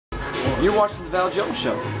You're watching the Val Jones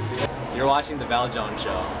Show. You're watching the Val Jones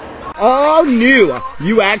Show. All new.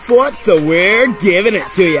 You asked for it, so we're giving it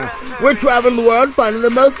to you. We're traveling the world finding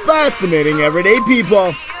the most fascinating everyday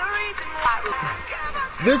people.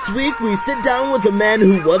 This week we sit down with a man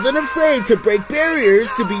who wasn't afraid to break barriers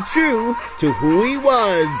to be true to who he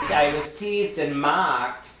was. I was teased and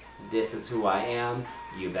mocked. This is who I am.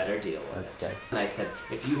 You better deal with it. And I said,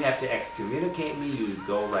 if you have to excommunicate me, you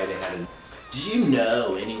go right ahead. And did you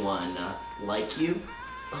know anyone like you?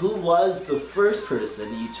 Who was the first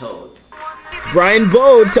person you told? Brian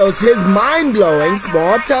Bode tells his mind-blowing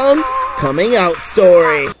small-town coming-out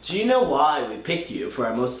story. Do you know why we picked you for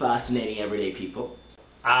our most fascinating everyday people?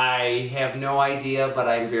 I have no idea, but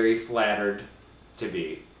I'm very flattered to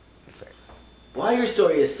be. Why your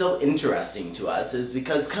story is so interesting to us is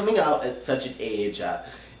because coming out at such an age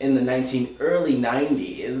in the early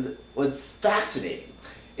 90s was fascinating.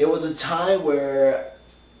 It was a time where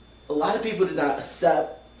a lot of people did not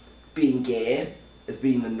accept being gay as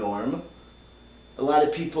being the norm. A lot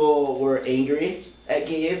of people were angry at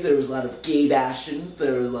gays. There was a lot of gay bashings.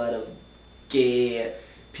 There was a lot of gay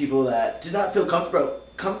people that did not feel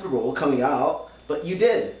comfortable coming out, but you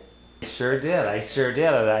did. I sure did.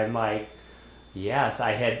 And I'm like, yes,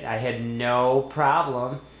 I had no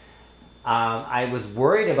problem. I was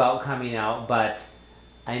worried about coming out, but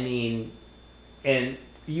I mean, and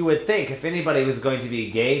you would think if anybody was going to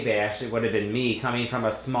be gay bashed, it would have been me, coming from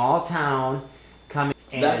a small town.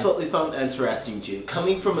 That's what we found interesting too.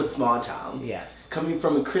 Coming from a small town. Yes. Coming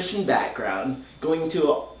from a Christian background, going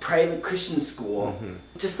to a private Christian school,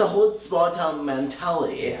 just the whole small town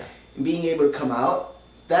mentality, and being able to come out,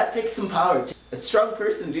 that takes some power. A strong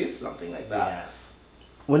person to do something like that. Yes.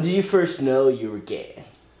 When did you first know you were gay?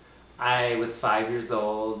 I was 5 years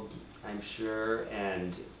old, I'm sure,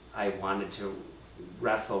 and I wanted to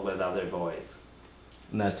wrestle with other boys.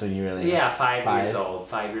 And that's when you really... Yeah, 5 years old.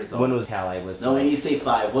 5 years old. When was... Until I was... No, when you say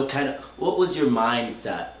 5, what was your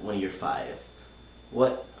mindset when you're 5?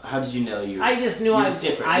 How did you know you were... I just knew I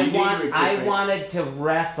wanted to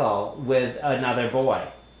wrestle with another boy.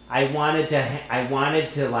 I wanted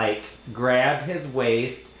to like grab his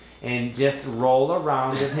waist and just roll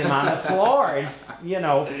around with him on the floor and, you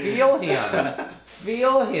know, feel him.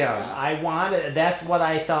 Feel him. That's what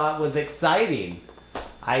I thought was exciting.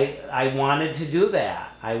 I wanted to do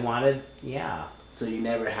that. Yeah. So you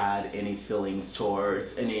never had any feelings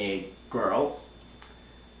towards any girls?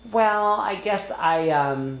 Well, I guess I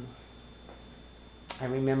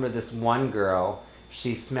remember this one girl.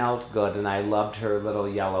 She smelled good, and I loved her little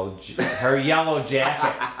yellow jacket. Her yellow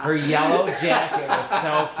jacket was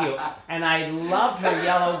so cute, and I loved her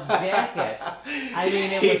yellow jacket. I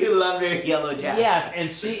mean, it was... You loved her yellow jacket. Yes, and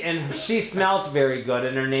she smelled very good,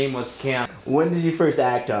 and her name was Kim. When did you first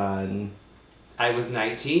act on? I was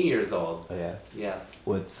 19 years old. Oh yeah. Yes.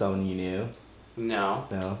 With someone you knew? No.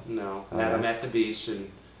 No. No. Met him at the beach and.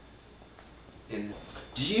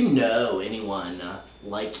 Did you know anyone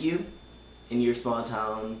like you in your small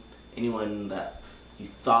town? Anyone that you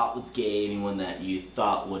thought was gay? Anyone that you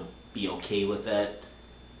thought would be okay with it?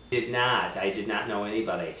 I did not know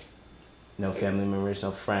anybody. No family members,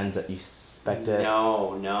 no friends that you suspected?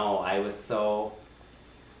 No. I was so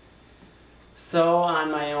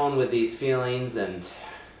on my own with these feelings and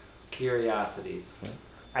curiosities.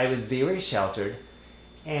 I was very sheltered,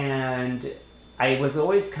 and I was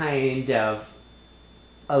always kind of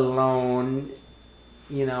alone.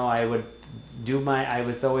 You know, I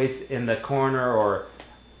was always in the corner, or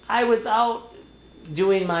I was out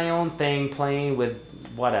doing my own thing, playing with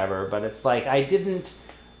whatever, but it's like I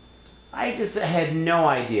just had no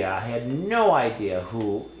idea. I had no idea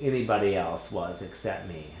who anybody else was except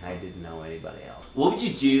me. I didn't know anybody else. What would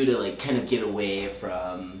you do to like kind of get away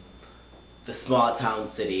from the small town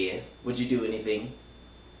city? Would you do anything?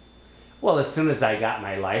 Well, as soon as I got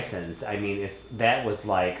my license, I mean, that was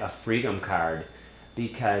like a freedom card,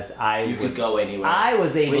 because you could go anywhere. I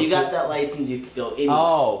was able. When you got that license, you could go anywhere.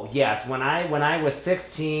 Oh yes, when I was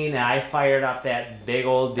 16, I fired up that big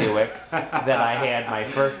old Buick that I had, my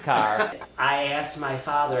first car. I asked my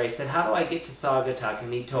father. I said, "How do I get to Saugatuck?"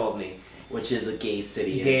 And he told me. Which is a gay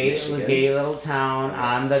city in Michigan. Gay little town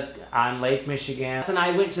on Lake Michigan. And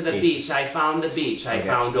I went to the beach. I found the beach. I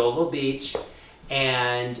found Oval Beach,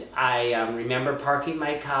 and I remember parking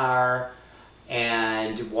my car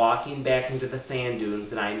and walking back into the sand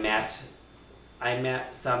dunes, and I met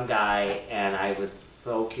some guy, and I was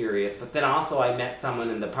so curious. But then also I met someone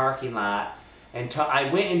in the parking lot, and I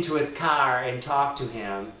went into his car and talked to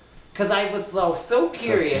him, because I was so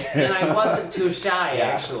curious, and I wasn't too shy,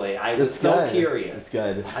 actually. I was so curious. That's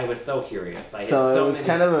good. I was so curious. So it was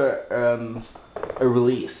kind of a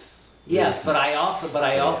release. Yes, but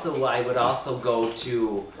I would also go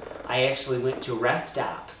to, I actually went to rest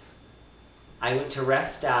stops. I went to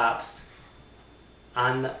rest stops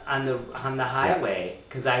on the highway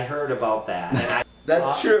because I heard about that. And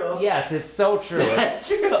That's true. Yes, it's so true. That's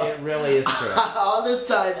true. It really is true. All this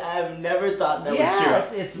time, I've never thought that was true.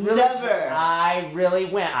 Yes, it's really never. True. I really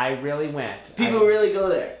went. People really go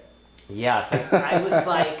there. Yes, I was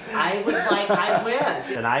like, I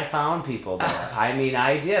went. And I found people there. I mean,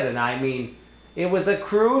 I did. And I mean, it was a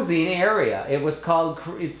cruising area. It was called,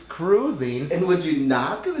 it's cruising. And would you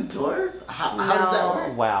knock on the door? How does that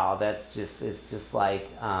work? Wow, it's just like,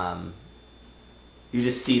 you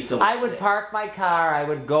just see someone. I would park my car, I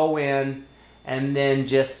would go in, and then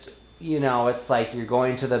just, it's like you're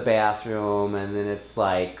going to the bathroom, and then it's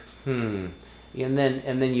like, and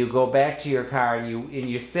then you go back to your car, and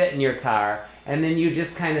you sit in your car, and then you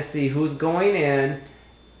just kind of see who's going in,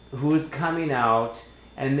 who's coming out,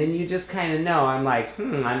 and then you just kind of know. I'm like,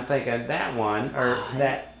 I'm thinking that one, or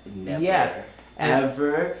that. Never yes.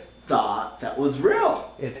 ever thought that was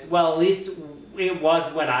real. Well, at least it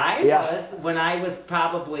was when I was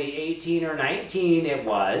probably 18 or 19. It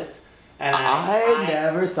was, and I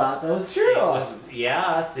never thought that was true.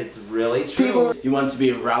 Yes, it's really true. You want to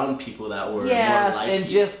be around people that were more like and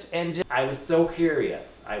you. just I was so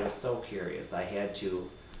curious. I had to.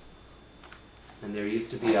 And there used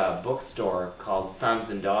to be a bookstore called Sons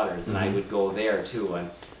and Daughters, and I would go there too. And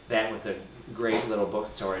that was a great little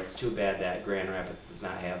bookstore. It's too bad that Grand Rapids does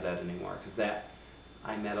not have that anymore, because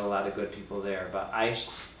I met a lot of good people there. But I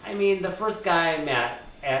mean, the first guy I met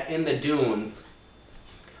in the dunes,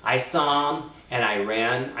 I saw him and I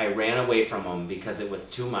ran away from him because it was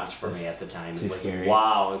too much for me at the time. It was scary.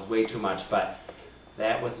 Wow, it was way too much. But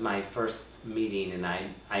that was my first meeting, and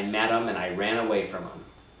I met him and I ran away from him.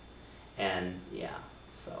 And yeah,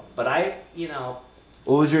 so, but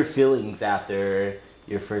What was your feelings after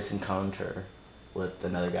your first encounter with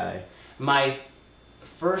another guy? My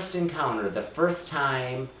first encounter, the first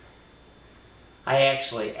time I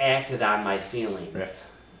actually acted on my feelings, right.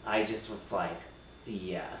 I just was like,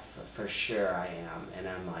 yes, for sure I am. And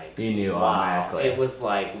I'm like, you knew wow. automatically. It was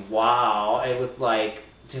like, wow. It was like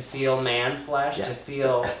to feel man flesh, to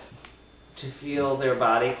feel their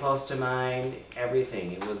body close to mine,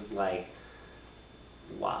 everything. It was like,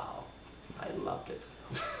 wow, I loved it.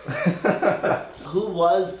 Who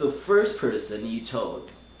was the first person you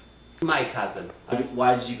told? My cousin.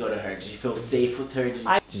 Why did you go to her? Did you feel safe with her? Did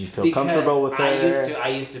you feel Because comfortable with her? I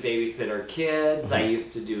used to babysit her kids. I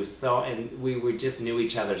used to do and we just knew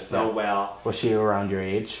each other so well. Was she around your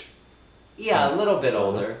age? Yeah, a little bit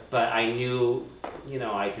older, but I knew,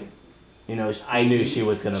 I could. I knew she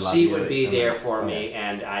was gonna love you. you. She would be there for me,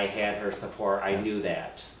 and I had her support. I knew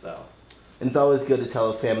that, so. And it's always good to tell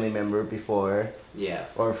a family member before.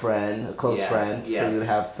 Yes. Or a friend, a close friend, for you to Yes.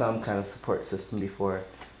 have some kind of support system before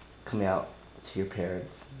coming out to your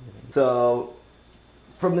parents. So,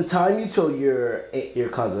 from the time you told your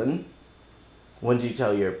cousin, when did you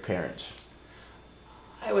tell your parents?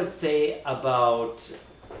 I would say about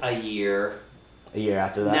a year. A year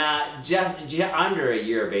after that? Not just under a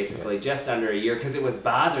year, basically, just under a year, because it was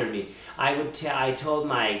bothering me. I told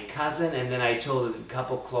my cousin, and then I told a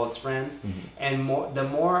couple close friends, and the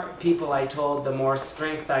more people I told, the more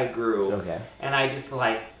strength I grew. Okay. And I just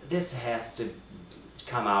like, this has to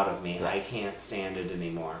come out of me. I can't stand it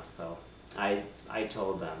anymore. So I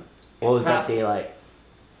told them. What was that day like?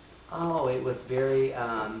 Oh, it was very.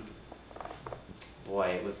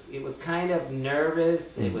 Boy, it was kind of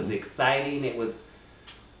nervous. It was exciting. It was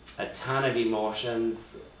a ton of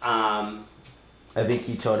emotions. I think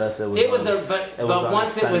he told us it was. But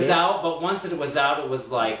once it was out, it was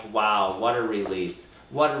like, wow, what a release!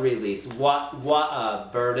 What a release! What a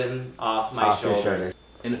burden off my shoulders.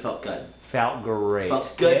 And it felt good. Felt great.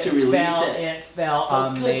 Felt good to release it. It felt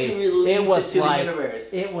amazing. Good to release it was it to like, the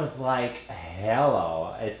universe. It was like,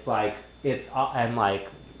 hello. It's like I'm like.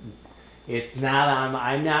 It's not,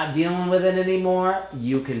 I'm not dealing with it anymore.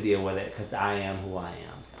 You can deal with it because I am who I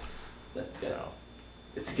am. That's good. So.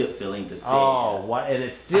 It's a good feeling to say. Oh, what? And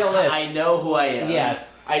it still is. I know who I am. Yes.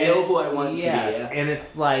 I know who I want to be. And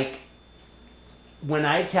it's like, when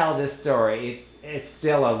I tell this story, it's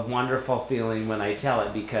still a wonderful feeling when I tell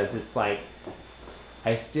it, because it's like,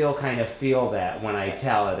 I still kind of feel that when I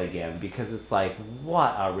tell it again, because it's like,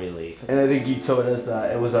 what a relief. And I think you told us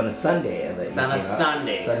it was on a Sunday. It's on a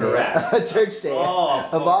Sunday, correct. A church day. Oh,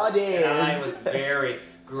 of all days. And I was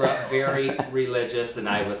grew up very religious, and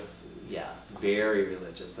I was, yes, very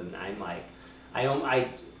religious. And I'm like, it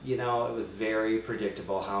was very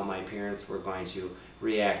predictable how my parents were going to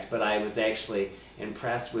react, but I was actually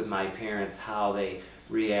impressed with my parents, how they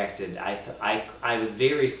reacted. I was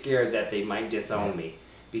very scared that they might disown me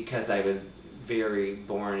because I was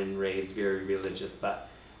born and raised very religious, but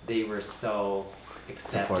they were so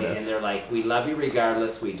accepting. Supportive. And they're like, we love you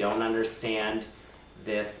regardless. We don't understand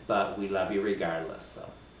this, but we love you regardless. So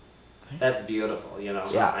that's beautiful, you know.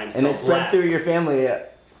 Yeah, I'm so and it spread blessed. through your family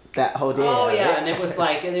that whole day. Oh yeah, right? and it was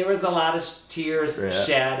like, and there was a lot of tears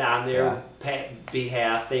shed on their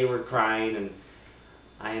behalf. They were crying,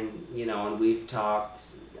 and you know, and we've talked.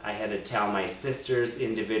 I had to tell my sisters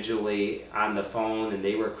individually on the phone, and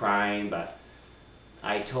they were crying, but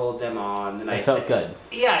I told them all, and then I felt good.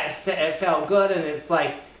 Yeah, it felt good, and it's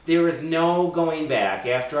like there was no going back.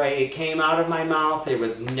 After it came out of my mouth, there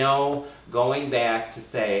was no going back to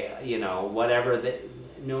say, you know, whatever,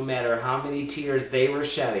 no matter how many tears they were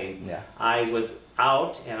shedding, I was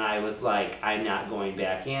out, and I was like, I'm not going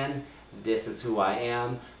back in. This is who I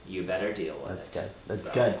am. You better deal with it. That's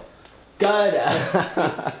good. Good.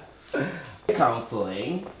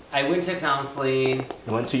 Counseling. I went to counseling.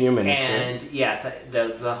 You went to your ministry. And yes,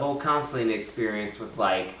 the whole counseling experience was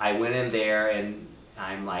like, I went in there and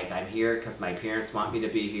I'm like, I'm here because my parents want me to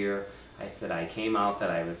be here. I said, I came out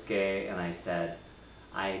that I was gay, and I said,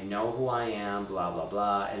 I know who I am, blah, blah,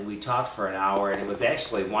 blah. And we talked for an hour, and it was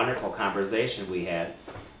actually a wonderful conversation we had.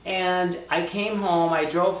 And I came home, I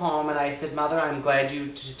drove home, and I said, Mother, I'm glad you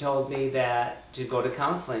told me that to go to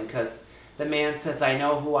counseling, because the man says, I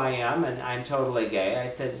know who I am, and I'm totally gay. I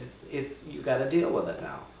said, it's you got to deal with it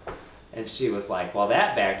now. And she was like, well,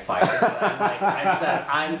 that backfired. I'm like, I said,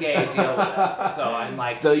 I'm gay, deal with it. So I'm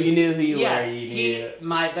like, so you knew who you were.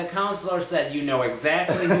 Yes, the counselor said, you know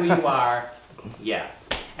exactly who you are. Yes.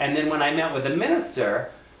 And then when I met with the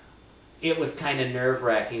minister, it was kind of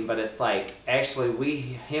nerve-wracking, but it's like, actually,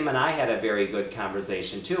 him and I had a very good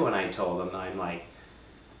conversation too, and I told him, I'm like,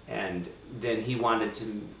 and then he wanted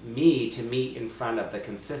me to meet in front of the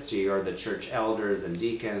consistory, or the church elders and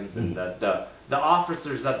deacons and the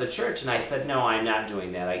officers of the church, and I said, no, I'm not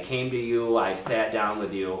doing that. I came to you, I've sat down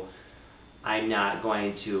with you. I'm not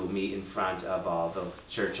going to meet in front of all the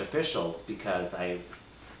church officials, because I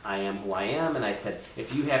am who I am, and I said,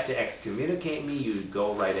 if you have to excommunicate me, you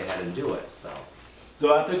go right ahead and do it.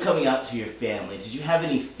 So after coming out to your family, did you have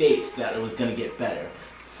any faith that it was going to get better?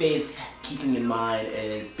 Faith keeping in mind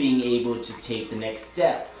as being able to take the next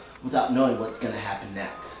step without knowing what's going to happen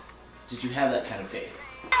next. Did you have that kind of faith?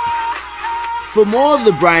 For more of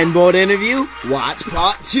the Brian Bode interview, watch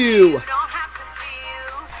part 2.